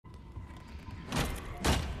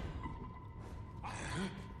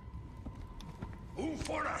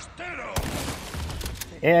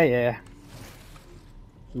Yeah.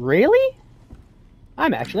 Really?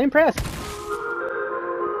 I'm actually impressed.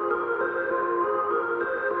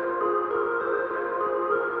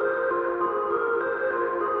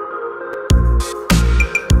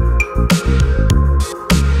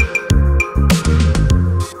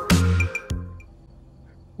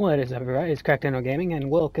 What is up, everybody? It's Crackdown Gaming, and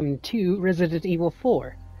welcome to Resident Evil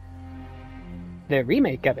 4. The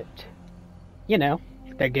remake of it. You know,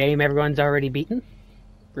 the game everyone's already beaten.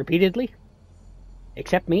 Repeatedly.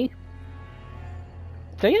 Except me.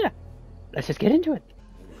 So yeah, let's just get into it.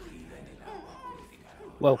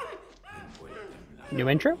 Whoa. New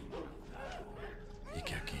intro?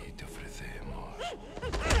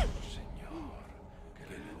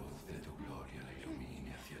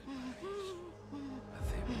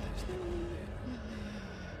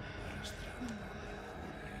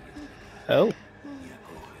 Oh.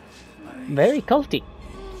 Very culty.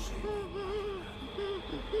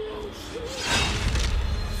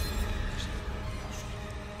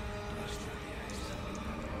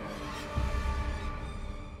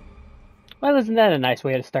 Well, isn't that a nice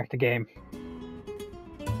way to start the game?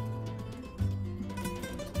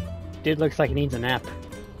 Dude looks like he needs a nap.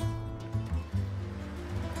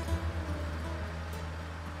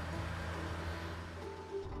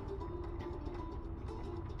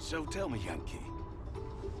 So tell me, Yankee,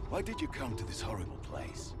 why did you come to this horrible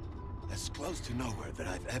place? As close to nowhere that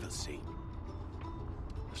I've ever seen.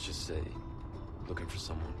 Let's just say, looking for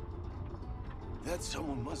someone. That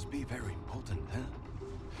someone must be very important, huh?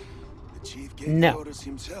 The chief gave the orders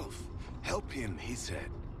himself. Help him, he said.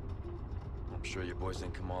 I'm sure your boys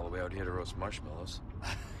didn't come all the way out here to roast marshmallows.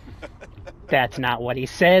 That's not what he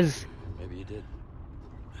says. Maybe he did.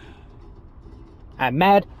 I'm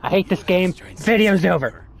mad. I hate this game. Video's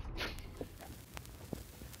over.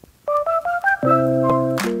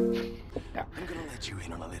 I'm gonna let you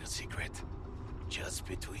in on a little secret. Just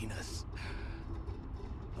between us.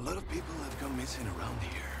 A lot of people have gone missing around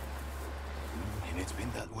here. And it's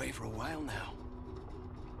been that way for a while now.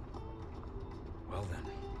 Well then.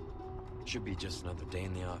 Should be just another day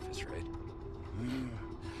in the office, right?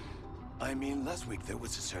 I mean, last week there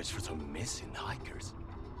was a search for some missing hikers.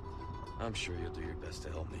 I'm sure you'll do your best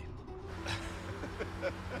to help me.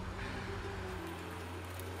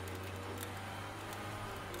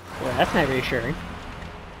 Well, that's not reassuring.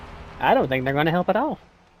 I don't think they're going to help at all.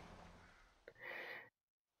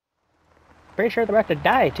 Pretty sure they're about to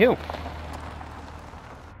die, too.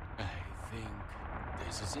 I think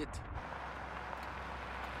this is it.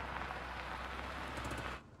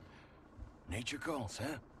 Nature calls,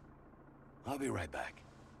 huh? I'll be right back.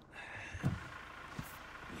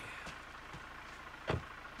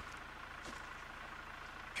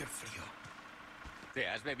 Qué frío. ¿Te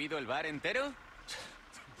has bebido el bar entero?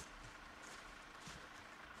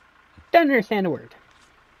 Don't understand a word.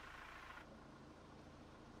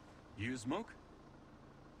 You smoke?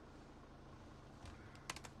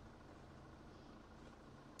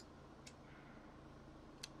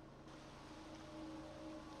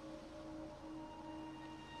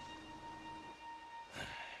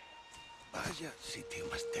 Vaya sitio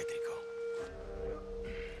más tétrico.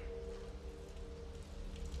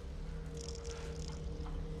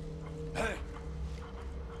 ¡Hey!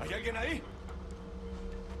 ¿Hay alguien ahí?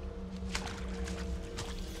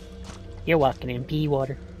 You're walking in pea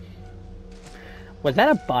water. Was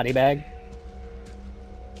that a body bag?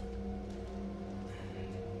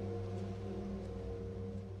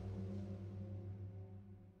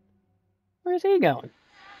 Where's he going?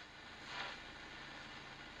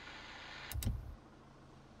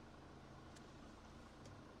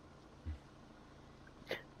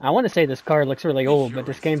 I want to say this car looks really old, but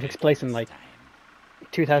this game takes place in like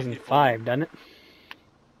 2005, doesn't it?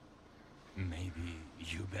 Maybe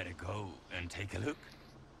you better go and take a look.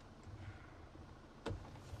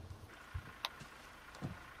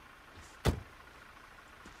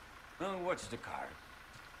 Oh, what's the car?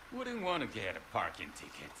 Wouldn't want to get a parking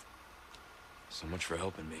ticket. So much for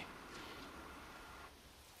helping me.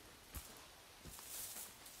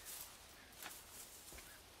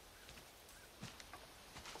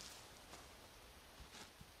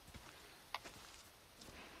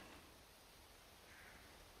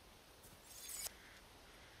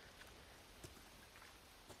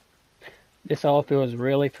 This all feels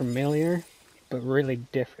really familiar, but really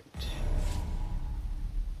different.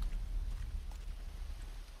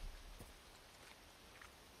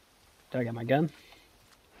 Do I got my gun?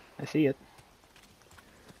 I see it.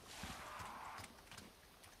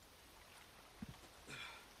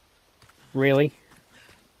 Really?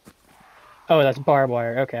 Oh, that's barbed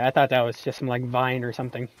wire. Okay, I thought that was just some, like, vine or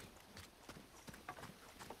something.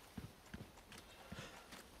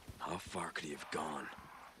 How far could he have gone?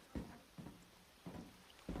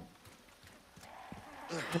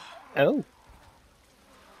 Oh.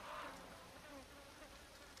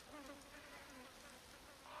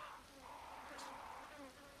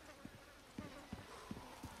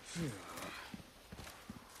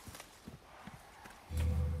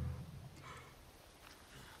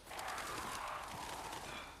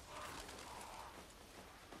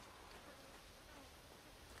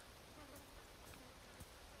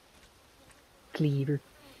 Cleaver.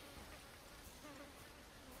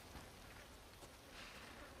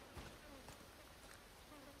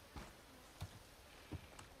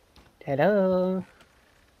 Hello.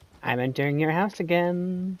 I'm entering your house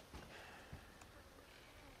again.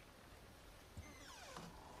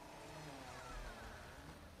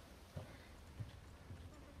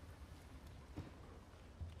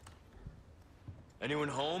 Anyone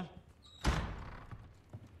home?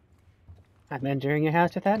 I'm entering your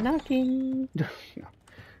house without knocking.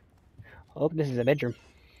 Oh, this is a bedroom.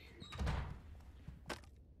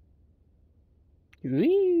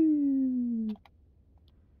 Whee!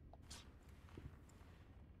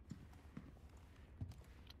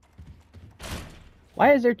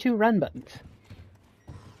 Why is there 2 run buttons?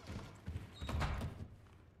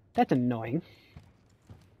 That's annoying.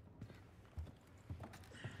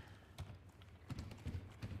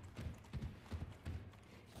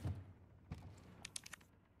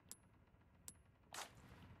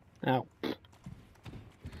 Oh.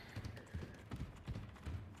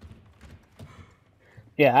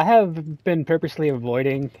 Yeah, I have been purposely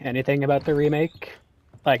avoiding anything about the remake.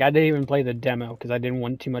 Like, I didn't even play the demo because I didn't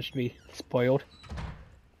want too much to be spoiled.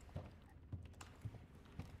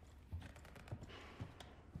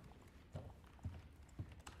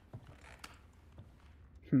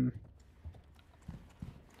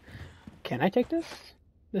 Can I take this?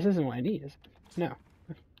 This isn't what I need, is it? No.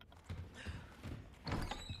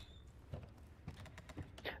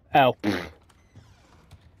 Oh.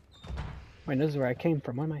 Wait, this is where I came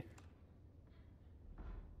from. What am I?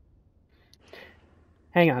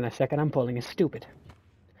 Hang on a second, I'm pulling a stupid.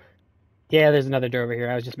 Yeah, there's another door over here.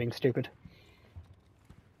 I was just being stupid.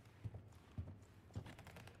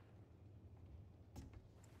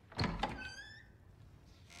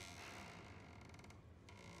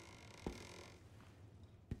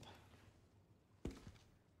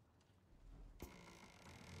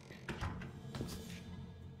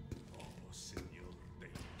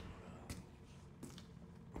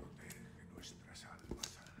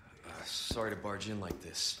 Sorry to barge in like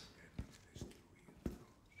this.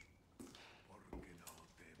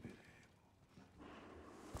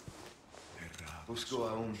 Busco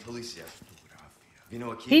a un policía.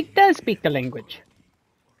 Vino aquí. He does speak the language.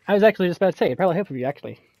 I was actually just about to say, it'd probably help if you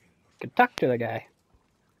actually could talk to the guy.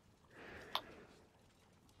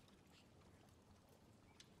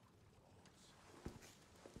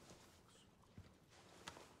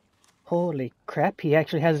 Holy crap, he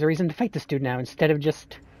actually has a reason to fight this dude now instead of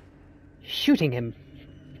just shooting him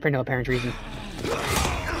for no apparent reason.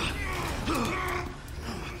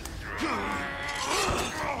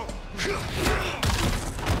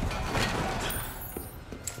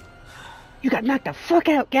 You got knocked the fuck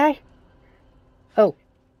out, guy! Oh.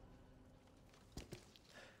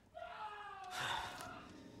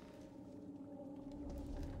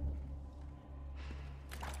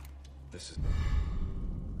 This is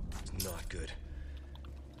not good.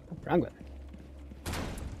 What's wrong with it?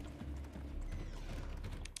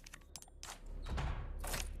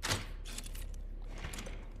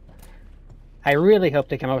 I really hope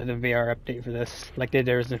they come out with a VR update for this, like they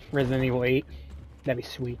did in Resident Evil 8. That'd be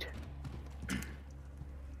sweet.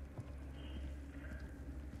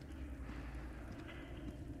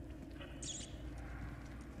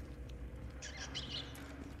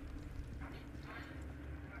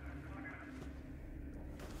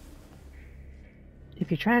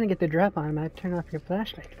 If you're trying to get the drop on him, I'd turn off your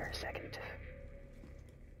flashlight for a second.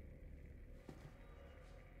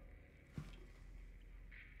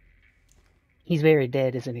 He's very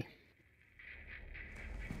dead, isn't he?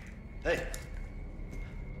 Hey.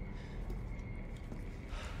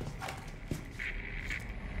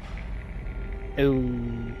 Oh.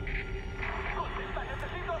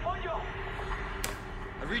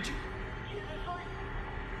 I read you.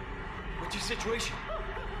 What's your situation?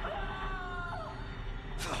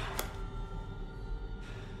 What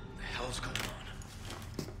the hell's going on?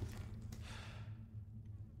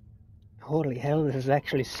 Holy hell, this is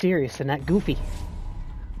actually serious and not goofy.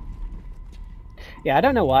 Yeah, I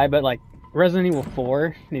don't know why, but like, Resident Evil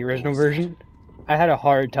 4, the original version, I had a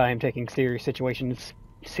hard time taking serious situations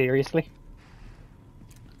seriously.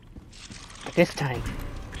 But this time,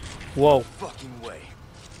 whoa. Fucking way.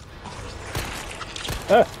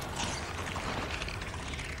 Ah.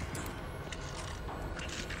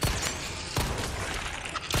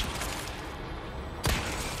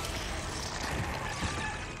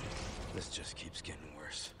 This just keeps getting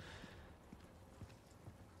worse.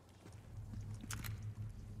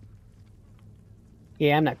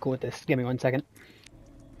 Yeah, I'm not cool with this. Give me 1 second.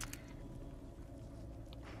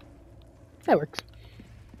 That works.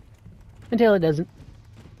 Until it doesn't.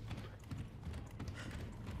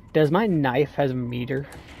 Does my knife has a meter?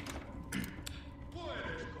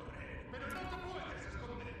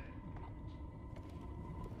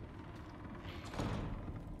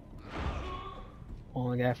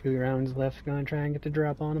 Only got a few rounds left. Gonna try and get the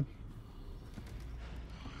drop on him.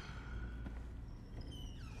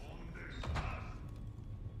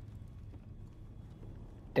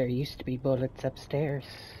 There used to be bullets upstairs.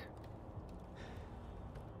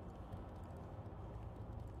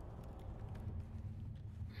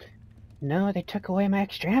 No, they took away my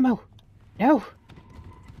extra ammo. No!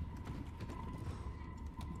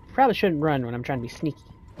 Probably shouldn't run when I'm trying to be sneaky.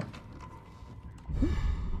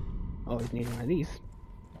 Always need one of these.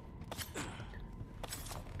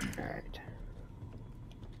 Alright.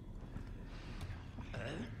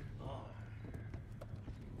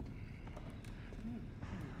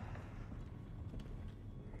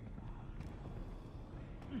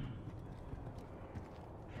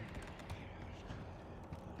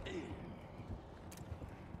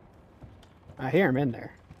 I hear him in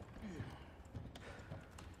there.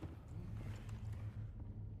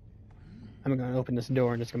 I'm gonna open this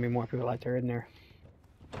door and there's gonna be more people out there in there.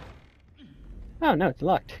 Oh no, it's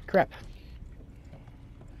locked. Crap.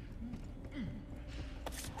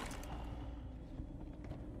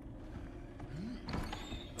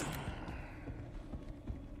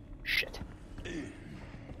 Shit.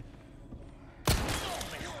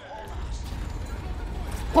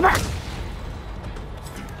 Come back!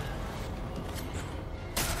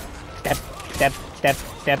 Stab, stab, stab,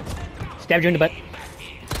 stab. Stabbed you in the butt.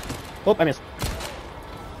 Oh, I missed.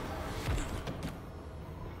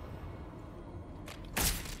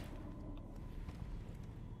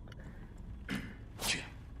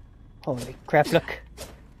 Holy crap, look.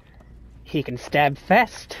 He can stab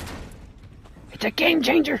fast. It's a game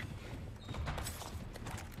changer!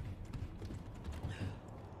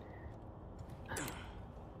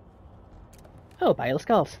 Oh, pile of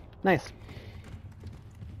skulls. Nice.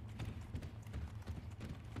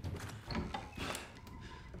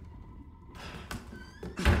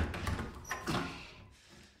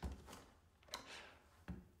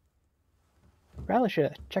 Probably should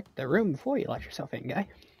have checked the room before you let yourself in, guy.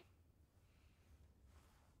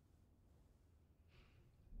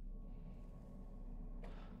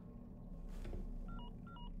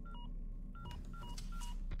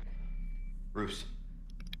 Bruce,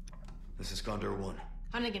 this is Condor 1.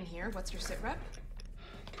 Hunnigan here. What's your sit rep?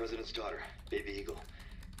 President's daughter, Baby Eagle.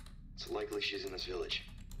 It's likely she's in this village.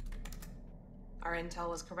 Our intel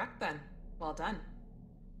was correct then. Well done.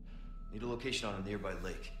 Need a location on a nearby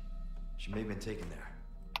lake. She may have been taken there.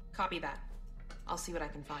 Copy that. I'll see what I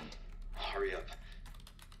can find. Hurry up.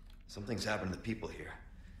 Something's happened to the people here.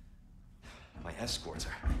 My escorts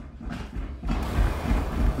are...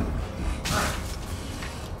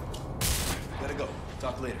 Gotta go.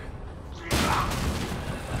 Talk later.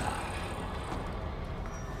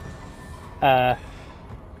 I'll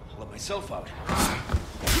let myself out.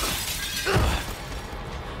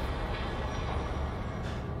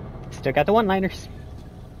 Still got the one-liners.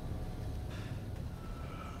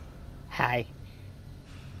 Hi.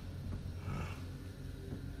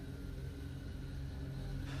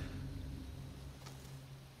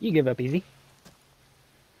 You give up easy.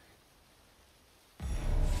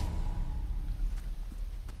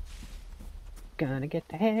 Gonna get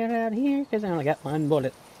the hell out of here because I only got one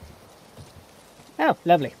bullet. Oh,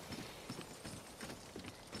 lovely.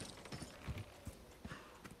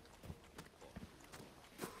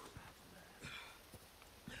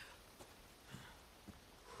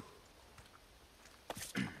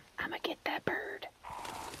 I'ma get that bird.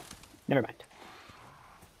 Never mind.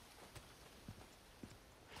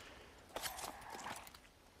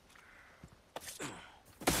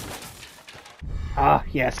 Ah,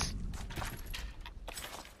 yes.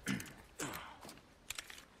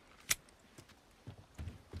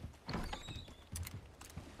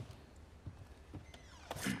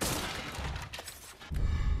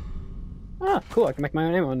 Ah, cool, I can make my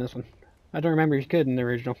own ammo on this one. I don't remember you could in the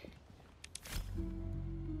original.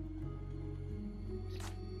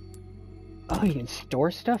 Oh, you can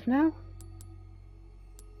store stuff now?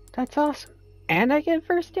 That's awesome. And I get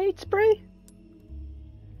first aid spray?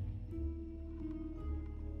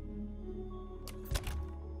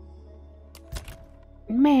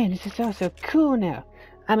 Man, this is all so cool now.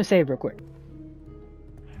 I'm gonna save real quick.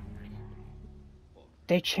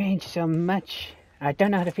 They changed so much. I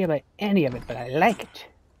don't know how to feel about any of it, but I like it.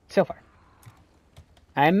 So far.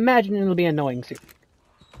 I imagine it'll be annoying soon.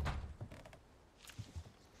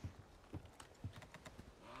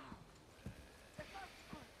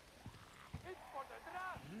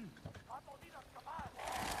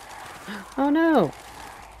 Oh no!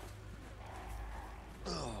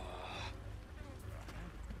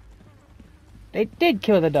 They did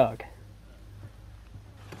kill the dog.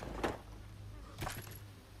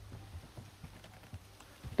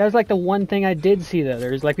 That was like the one thing I did see though.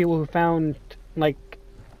 There's like people who found like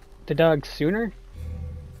the dog sooner.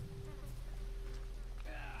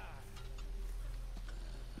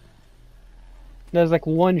 That was like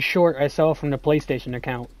one short I saw from the PlayStation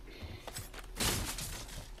account.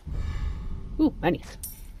 Ooh, minis.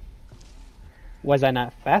 Was I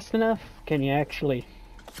not fast enough? Can you actually...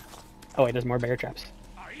 Oh wait, there's more bear traps.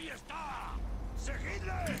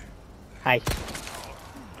 Hi.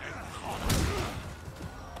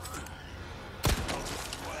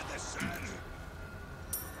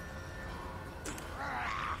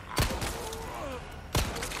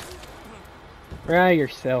 Fry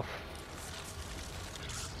yourself.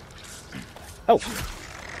 Oh.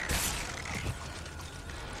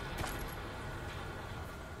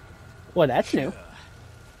 Well, that's new.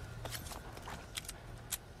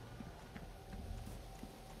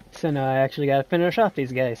 So now I actually gotta finish off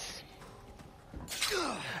these guys.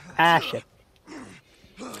 Ah, shit.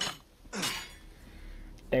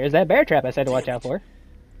 There's that bear trap I said to watch out for.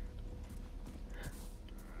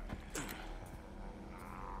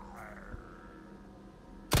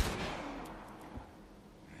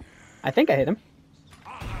 I think I hit him.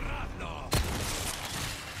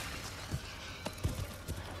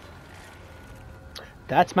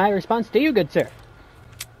 That's my response to you, good sir.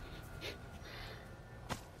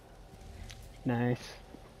 Nice.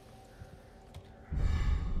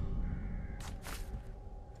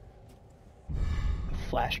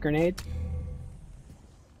 Flash grenade.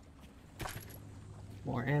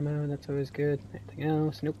 More ammo, that's always good. Anything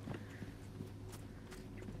else? Nope.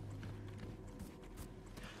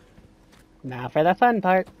 Now for the fun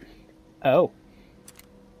part. Oh.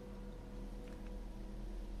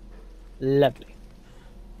 Lovely.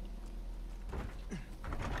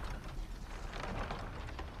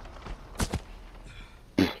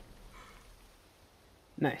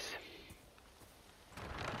 Nice.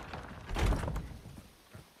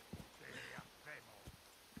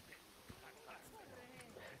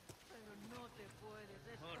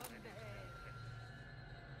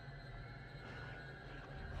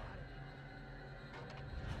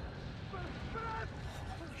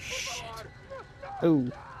 Shit. Oh.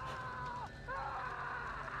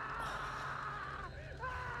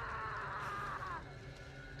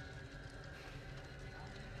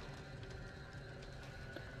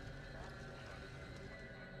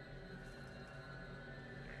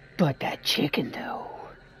 But that chicken, though.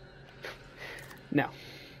 No.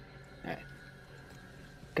 Alright.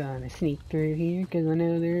 Gonna sneak through here because I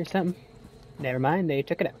know there's something. Never mind, they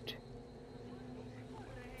took it out.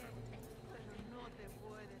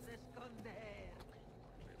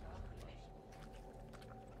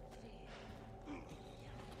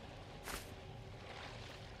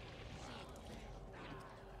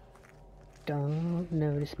 Don't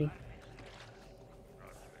notice me.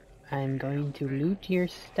 I'm going to loot your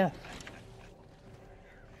stuff.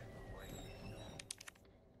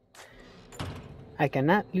 I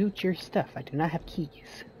cannot loot your stuff. I do not have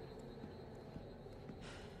keys.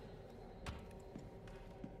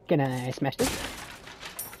 Can I smash this?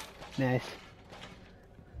 Nice.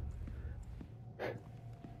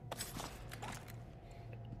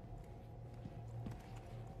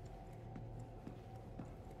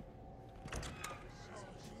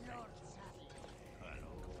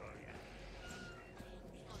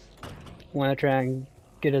 Want to try and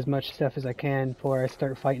get as much stuff as I can before I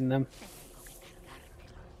start fighting them.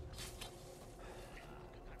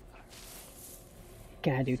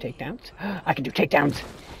 Can I do takedowns? I can do takedowns!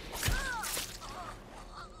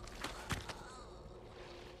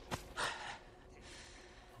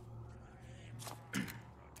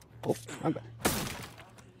 Oh, I'm bad.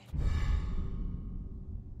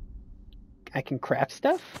 I can craft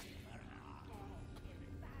stuff?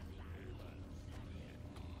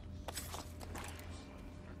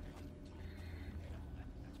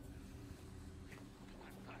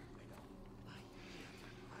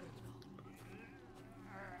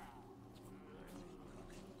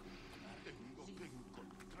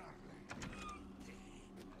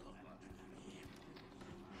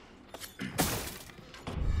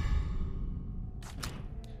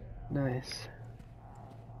 Nice.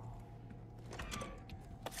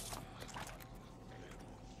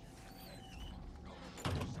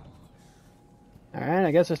 Alright,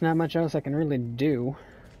 I guess there's not much else I can really do.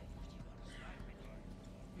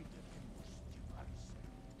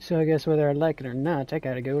 So I guess whether I like it or not, I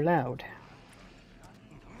gotta go loud.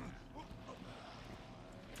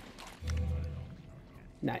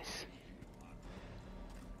 Nice.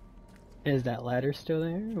 Is that ladder still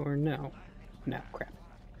there, or no? No, crap.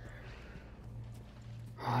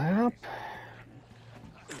 Up.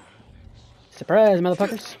 Surprise,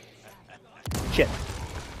 motherfuckers! Shit.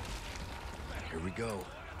 Here we go.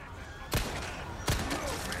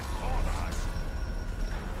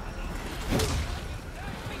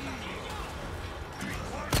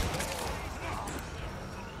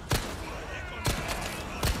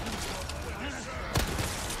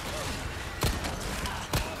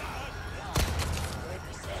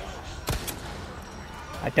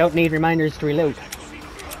 I don't need reminders to reload.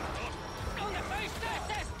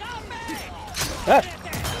 Ah.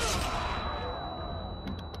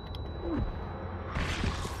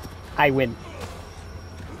 I win.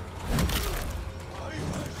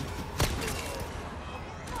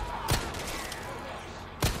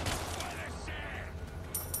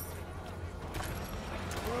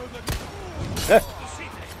 Ah.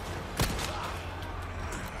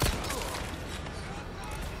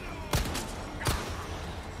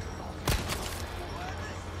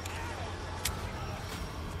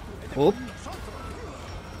 Oop.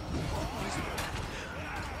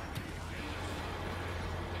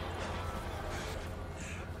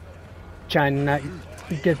 Trying to not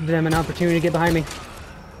give them an opportunity to get behind me.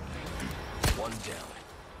 One down.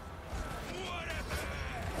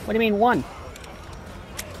 What do you mean, one?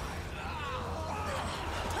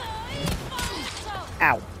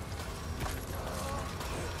 Ow.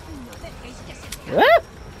 Ah!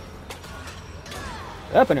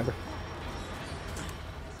 Up and over.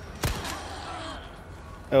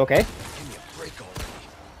 Okay. Give me a break already.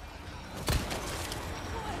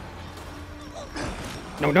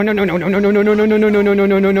 No, no, no, no, no, no, no, no, no, no, no, no, no, no, no,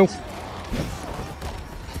 no, no, no.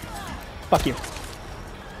 Fuck you.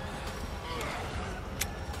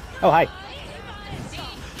 Oh, hi.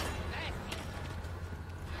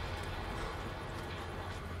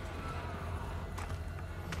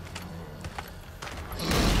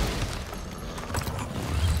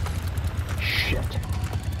 Shit.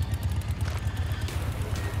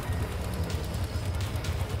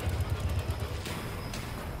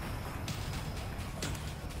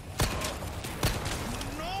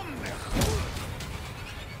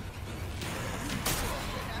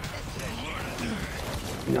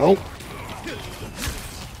 Nope.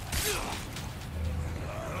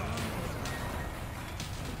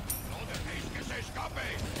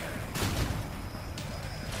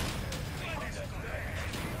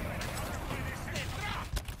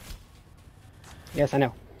 Yes, I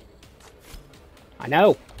know. I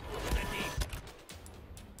know.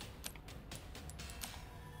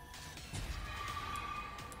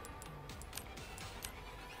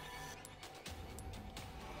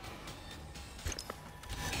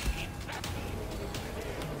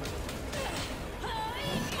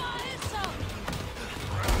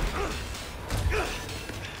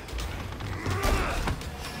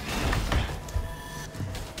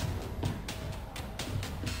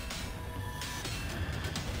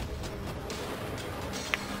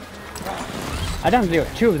 I don't have to deal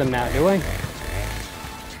with two of them now, do I? Oh,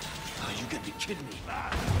 you gotta be kidding me.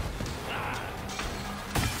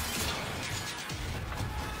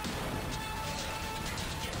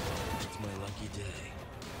 It's my lucky day.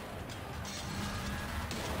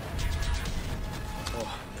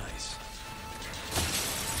 Oh, nice.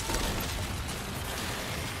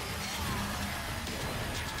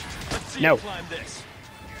 Let's see No. you climb this.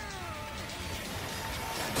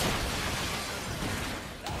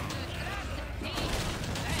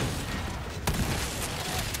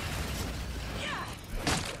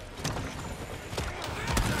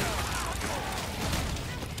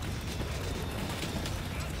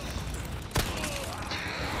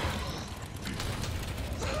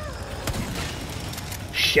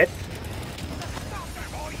 Shit.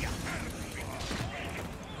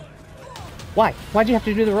 Why? Why'd you have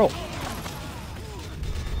to do the roll?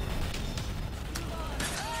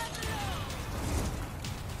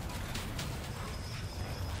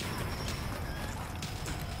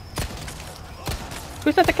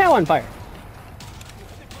 Who set the cow on fire?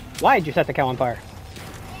 Why'd you set the cow on fire?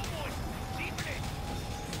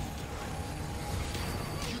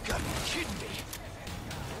 You gotta be kidding me.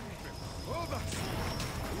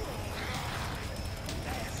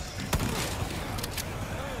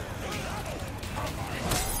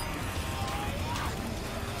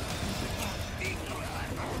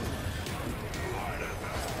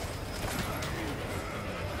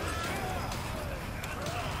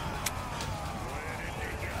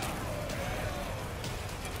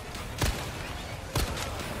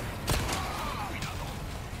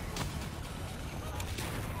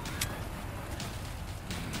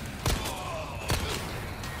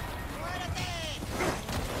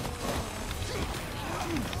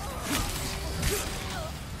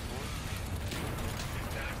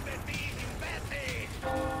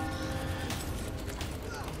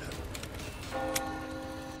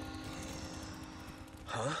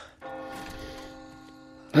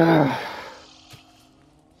 La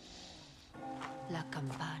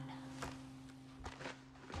campana.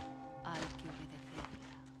 Hay que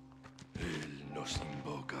obedecerla. Él nos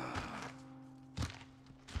invoca.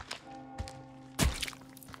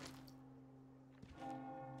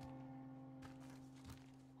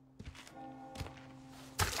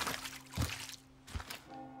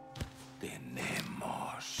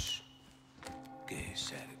 Tenemos que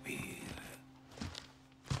servir.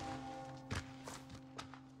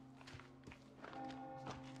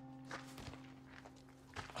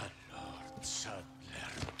 Al Lord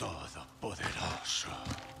Sadler Todopoderoso.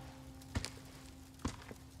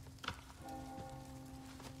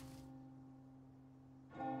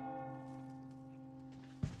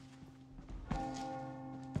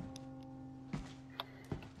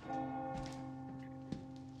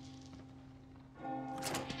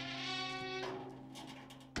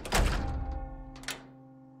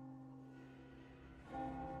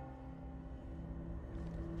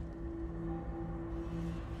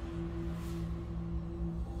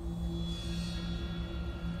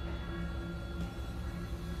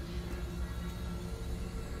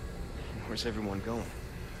 Where's everyone going?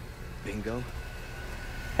 Bingo?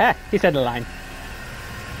 Ah, he said the line.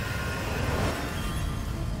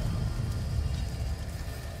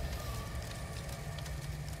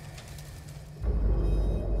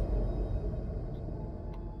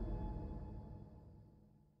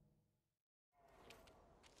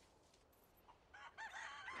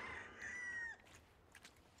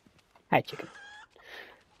 Hi, chicken.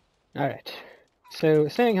 Alright. So,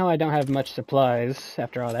 saying how I don't have much supplies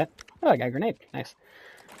after all that. Oh, I got a grenade. Nice.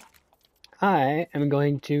 I am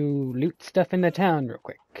going to loot stuff in the town real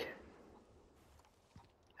quick.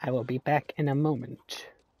 I will be back in a moment.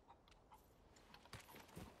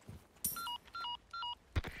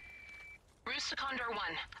 Roost to Condor 1.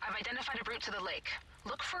 I've identified a route to the lake.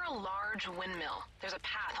 Look for a large windmill. There's a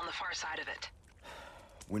path on the far side of it.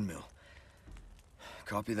 Windmill.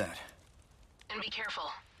 Copy that. And be careful.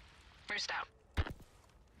 Roost out.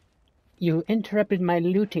 You interrupted my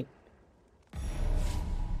looting.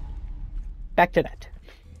 Back to that.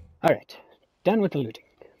 Alright. Done with the looting.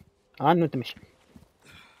 On with the mission.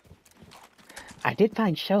 I did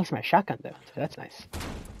find shells for my shotgun though, so that's nice.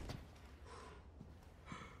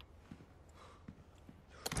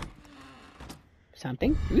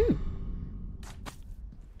 Something? Ooh.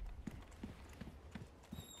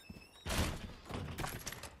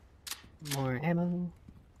 More ammo.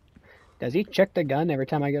 Does he check the gun every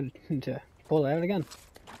time I go to pull it out again?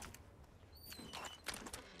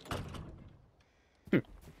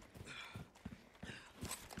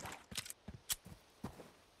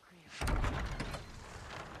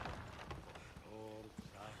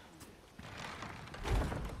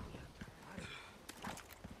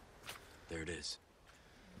 There it is.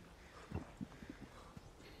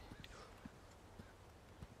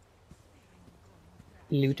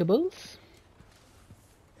 Lootables?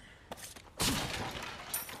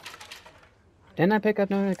 Didn't I pick up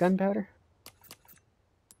no gunpowder?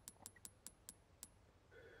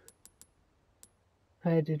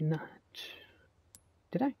 I did not.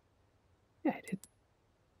 Did I? Yeah, I did.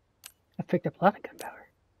 I picked up a lot of gunpowder.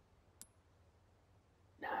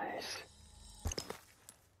 Nice.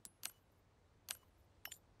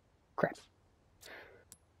 Crap.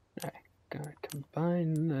 Alright, gotta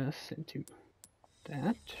combine this into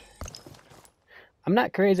that. I'm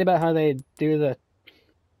not crazy about how they do the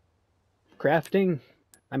crafting.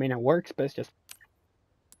 I mean, it works, but it just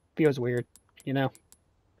feels weird, you know?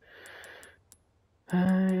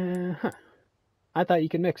 Huh. I thought you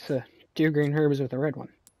could mix 2 green herbs with a red one.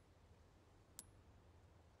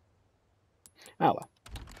 Oh well.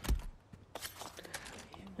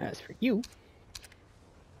 As for you,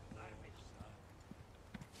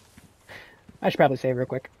 I should probably save real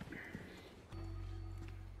quick.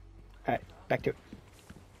 Alright, back to it.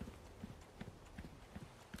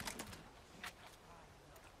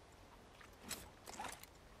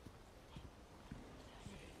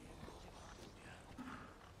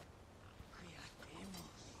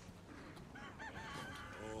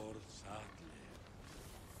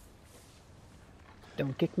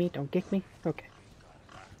 Don't kick me, don't kick me. Okay.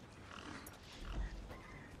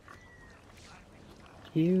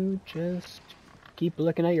 You just keep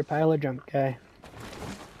looking at your pile of junk, guy.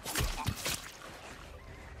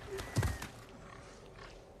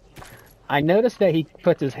 I noticed that he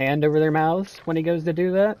puts his hand over their mouths when he goes to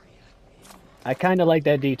do that. I kind of like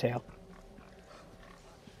that detail.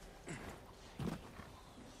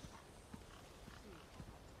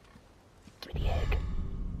 Give me the egg.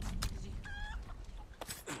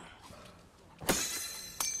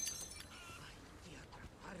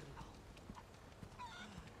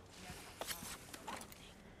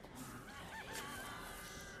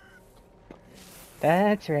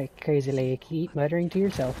 That's right, crazy lady. Keep muttering to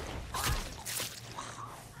yourself.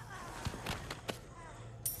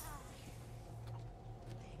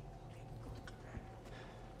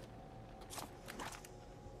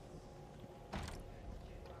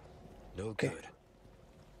 No good.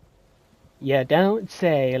 Yeah, don't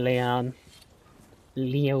say, Leon.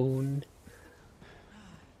 Leon.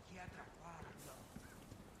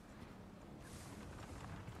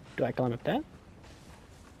 Do I climb up that?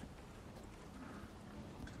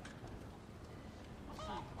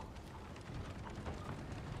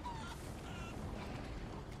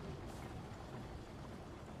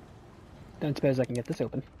 Don't suppose I can get this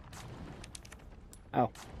open. Oh.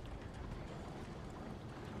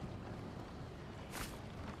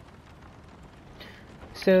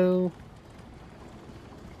 So...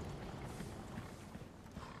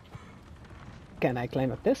 can I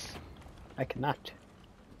climb up this? I cannot.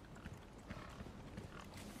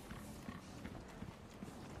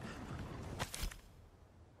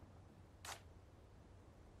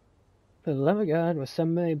 For the love of God, will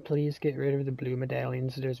somebody please get rid of the blue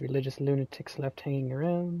medallions? There's religious lunatics left hanging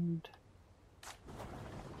around.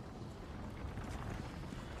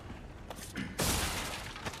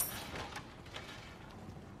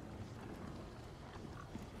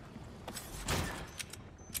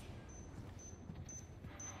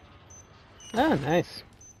 Oh, nice.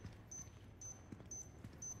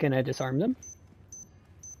 Can I disarm them?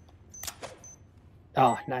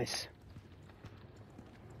 Oh, nice.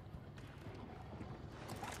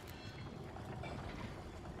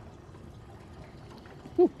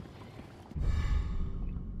 Whew.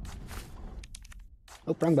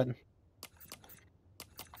 Oh, wrong button.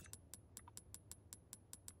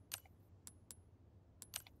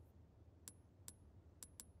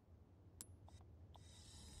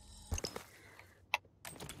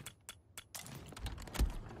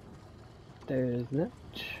 There's that.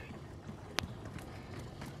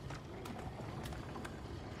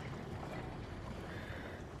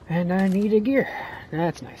 And I need a gear.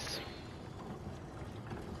 That's nice.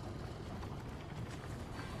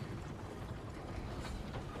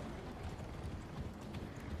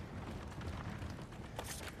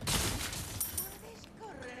 Puedes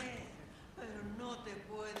correr, pero no te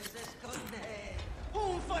puedes esconder.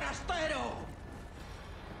 ¡Un forastero!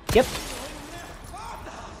 Yep.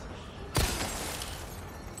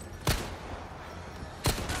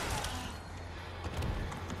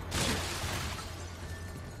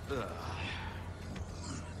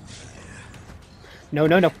 No,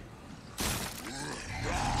 no, no.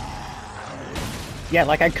 Yeah,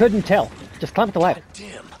 like I couldn't tell. Just climb up the ladder.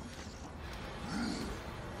 Damn.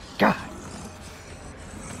 God.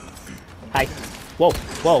 Hi. Whoa,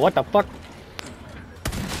 whoa, what the fuck?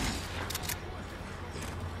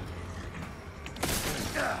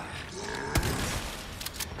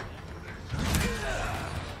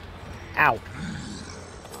 Ow.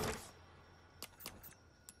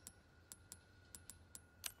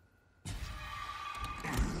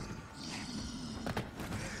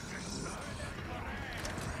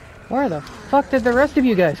 Where the fuck did the rest of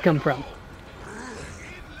you guys come from?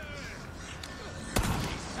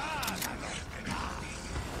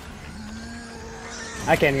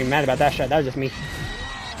 I can't even be mad about that shot, that was just me.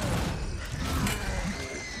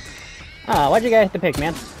 Ah, why'd you guys have to pick,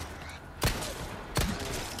 man?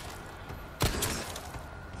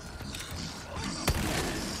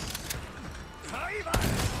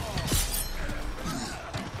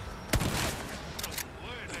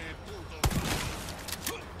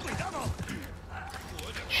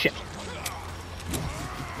 Shit.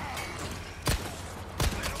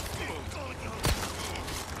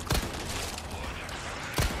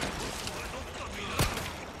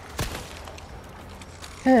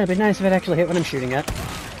 It'd be nice if it actually hit what I'm shooting at.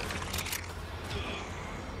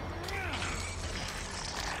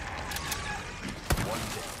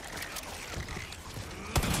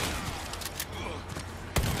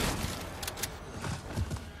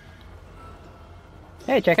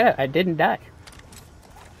 Hey, check it out, I didn't die.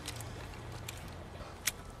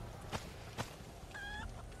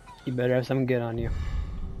 You better have something good on you.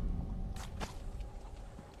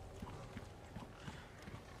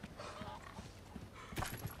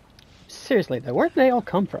 Seriously though, where'd they all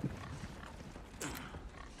come from?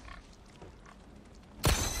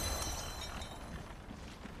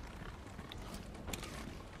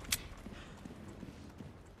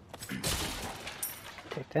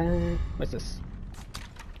 Take that. What's this?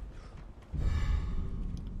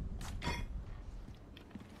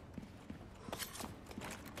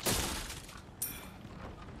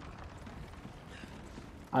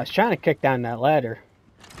 I was trying to kick down that ladder.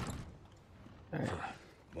 Alright.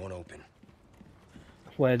 Won't open.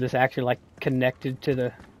 Was this actually like connected to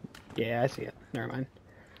the... Yeah, I see it. Never mind.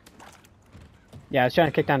 Yeah, I was trying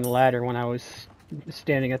to kick down the ladder when I was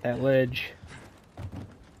standing at that ledge.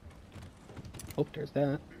 Oh, there's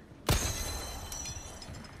that.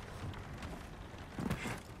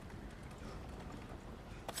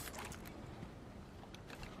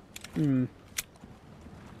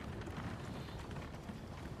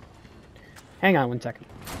 Hang on 1 second.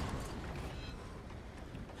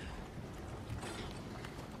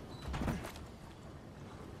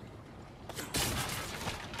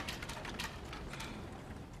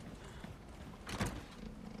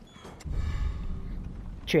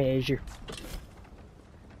 Treasure.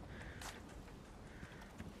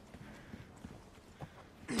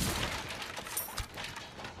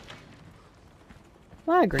 A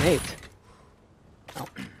lot of grenades. Oh.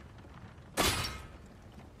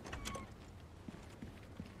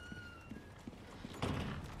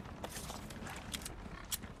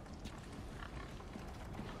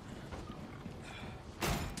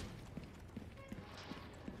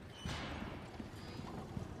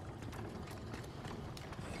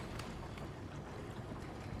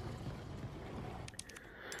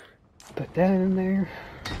 Put that in there.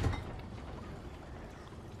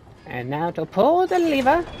 And now to pull the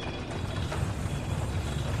lever.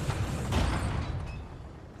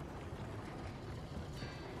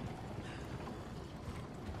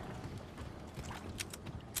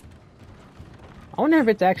 I wonder if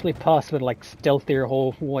it's actually possible to like stealth your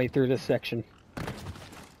whole way through this section.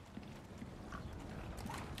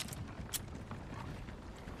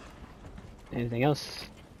 Anything else?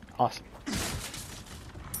 Awesome.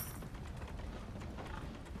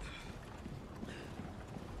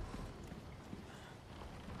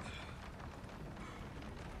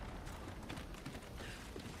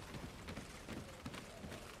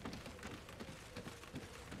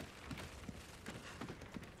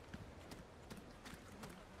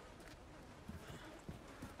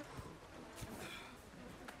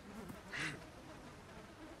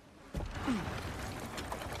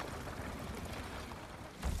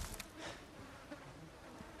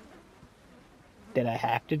 Did I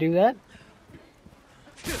have to do that?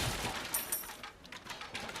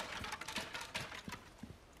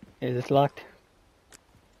 Is this locked?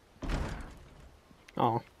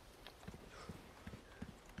 Oh.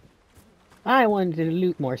 I wanted to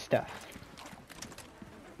loot more stuff.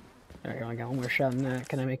 Alright, I got one more shot on that.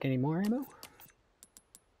 Can I make any more ammo?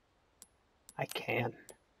 I can.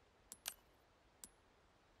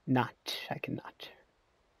 Not. I cannot.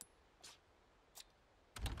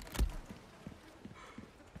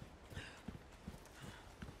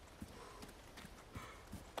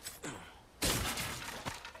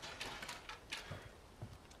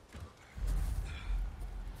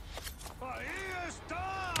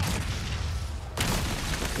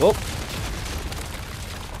 Oh.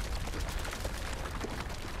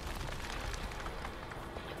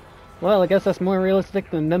 Well, I guess that's more realistic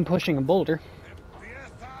than them pushing a boulder.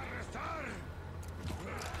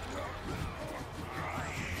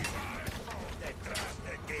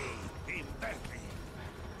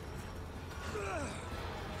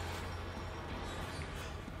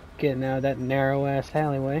 Getting out of that narrow-ass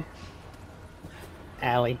alleyway.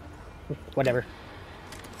 Alley. Whatever.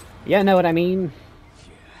 Yeah, know what I mean?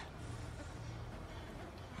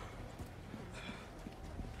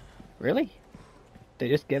 Really? They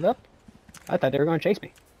just give up? I thought they were going to chase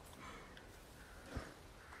me.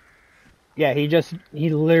 Yeah, he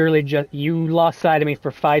literally just, you lost sight of me for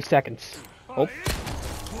 5 seconds. Oh.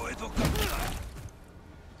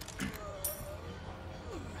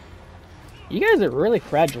 You guys are really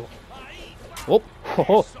fragile. Oh,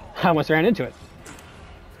 oh, I almost ran into it.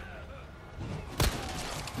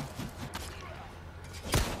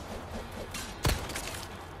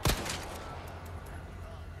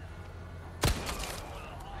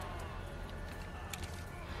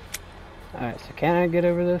 Alright, so can I get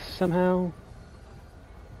over this somehow?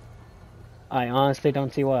 I honestly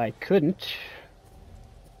don't see why I couldn't.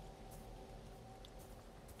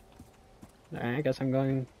 Alright, I guess I'm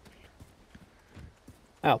going...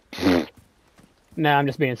 Oh. Nah, I'm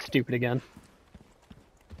just being stupid again.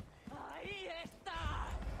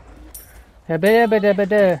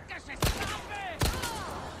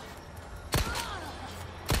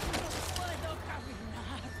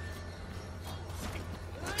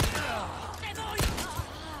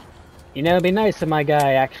 You know, it'd be nice if my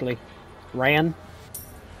guy actually ran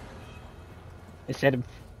instead of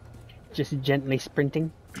just gently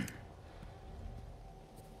sprinting.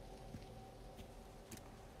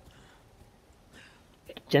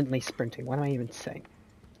 Gently sprinting, what am I even saying?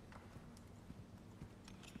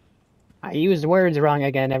 I used words wrong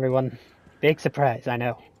again, everyone. Big surprise, I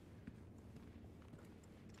know.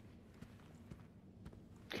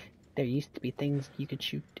 There used to be things you could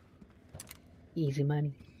shoot. Easy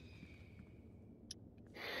money.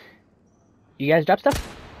 You guys drop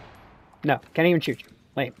stuff? No, can't even shoot you.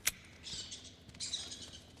 Lame.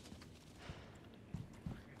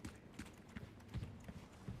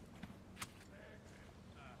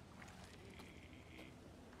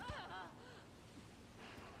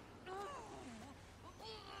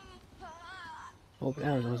 Oh,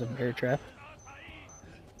 that was a bear trap.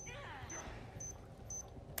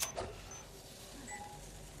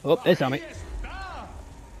 Oh, they saw me.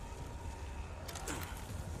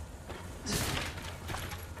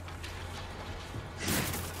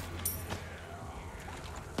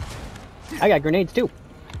 I got grenades too.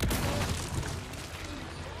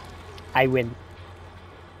 I win.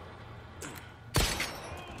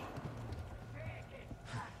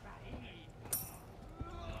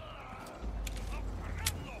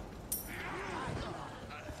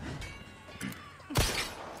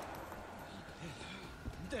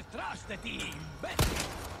 ¡Detrás de ti, imbécil!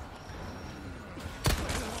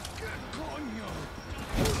 ¿Qué coño?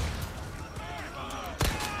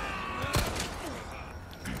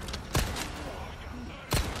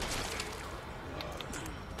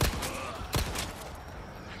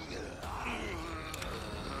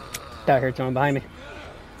 Thought I heard someone behind me.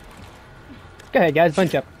 Go ahead, guys,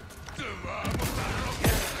 bunch up.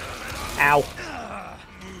 Ow.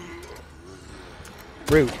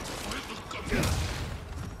 Rude.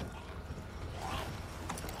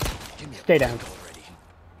 Stay down.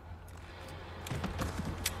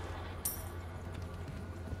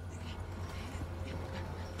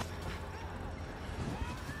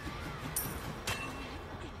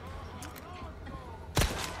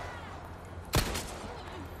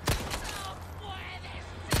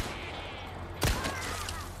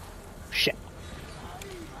 Shit.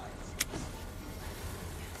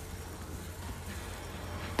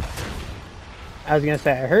 I was gonna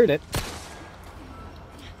say I heard it.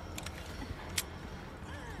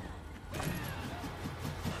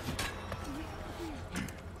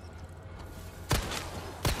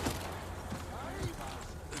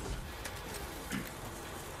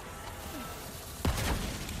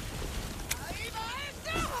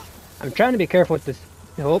 I'm trying to be careful with this.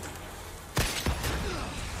 Nope.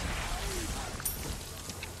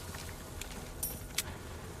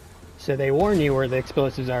 So they warn you where the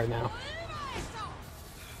explosives are now.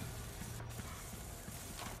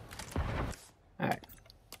 Alright.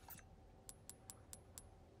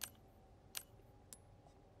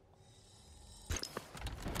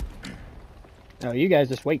 Oh, you guys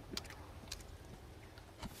just wait.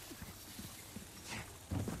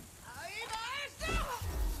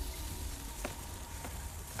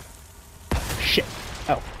 Shit.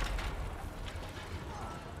 Oh.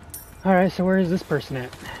 Alright, so where is this person at?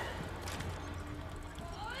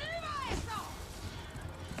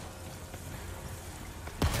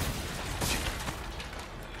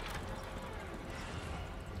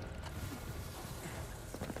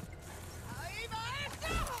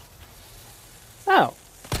 Oh.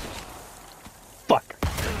 Fuck.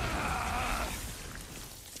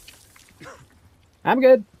 I'm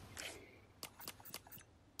good.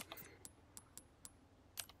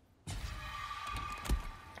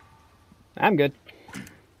 I'm good.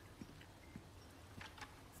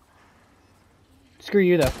 Screw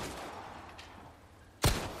you, though.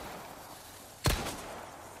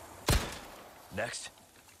 Next.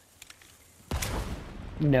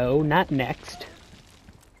 No, not next.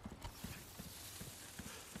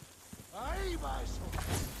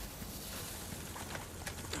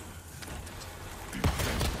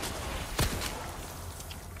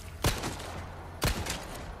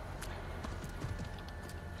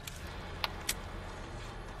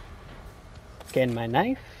 Getting my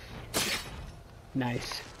knife.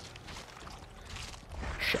 Nice.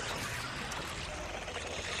 Shit.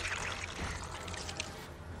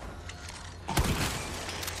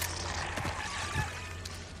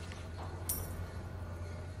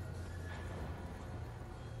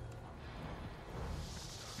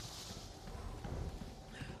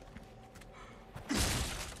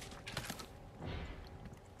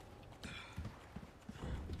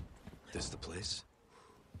 This the place?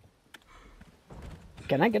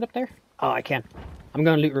 Can I get up there? Oh, I can. I'm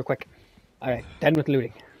gonna loot real quick. Alright, done with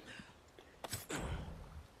looting.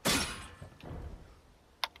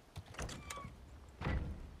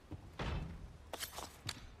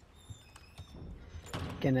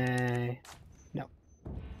 Can I... No.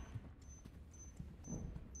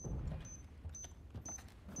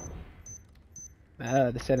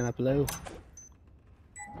 Ah, they set him up low.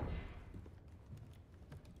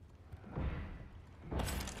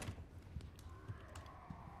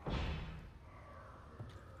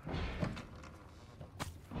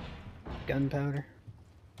 Gunpowder.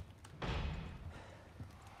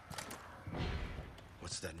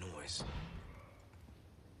 What's that noise?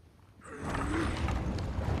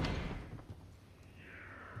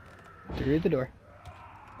 Through the door.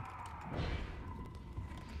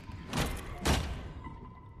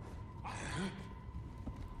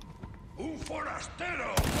 Un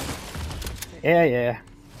forastero! Yeah, yeah.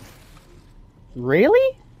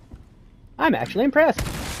 Really? I'm actually impressed.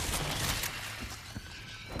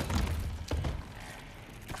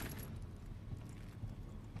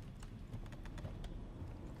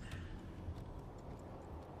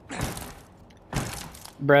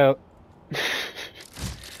 Bro.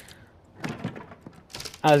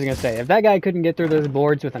 I was gonna say, if that guy couldn't get through those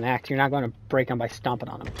boards with an axe, you're not gonna break them by stomping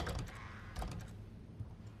on them.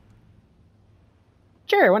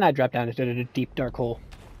 Sure, when I drop down into a deep dark hole.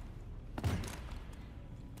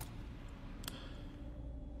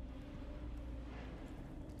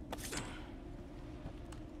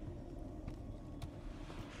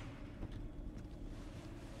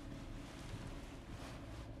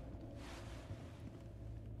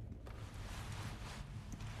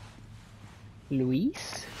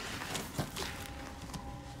 Luis?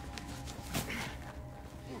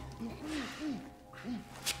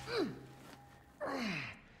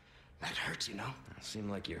 That hurts, you know? Seemed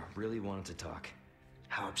like you really wanted to talk.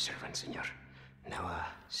 How observant, senor. Now,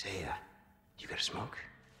 say, you got a smoke?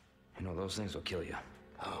 You know, those things will kill you.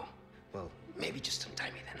 Oh, well, maybe just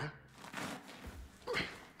untie me then,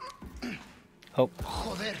 huh? Oh.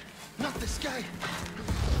 Joder, not this guy.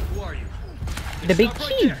 Who are you? The big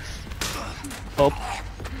keys! Oh.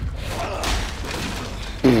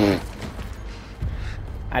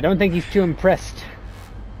 I don't think he's too impressed.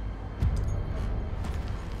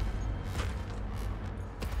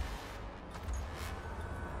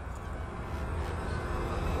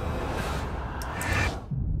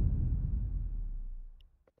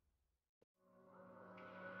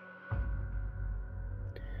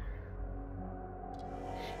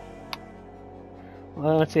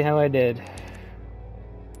 Well, let's see how I did.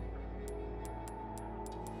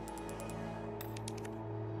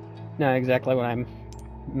 Not exactly what I'm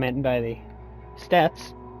meant by the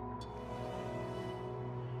stats.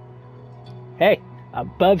 Hey,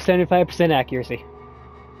 above 75% accuracy.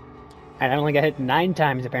 And I only got hit 9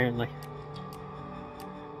 times apparently.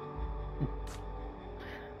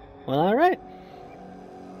 Well, alright.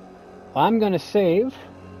 Well, I'm gonna save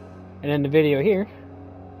and end the video here.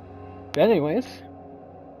 But anyways,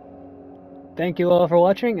 thank you all for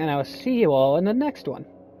watching, and I will see you all in the next one.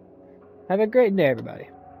 Have a great day, everybody.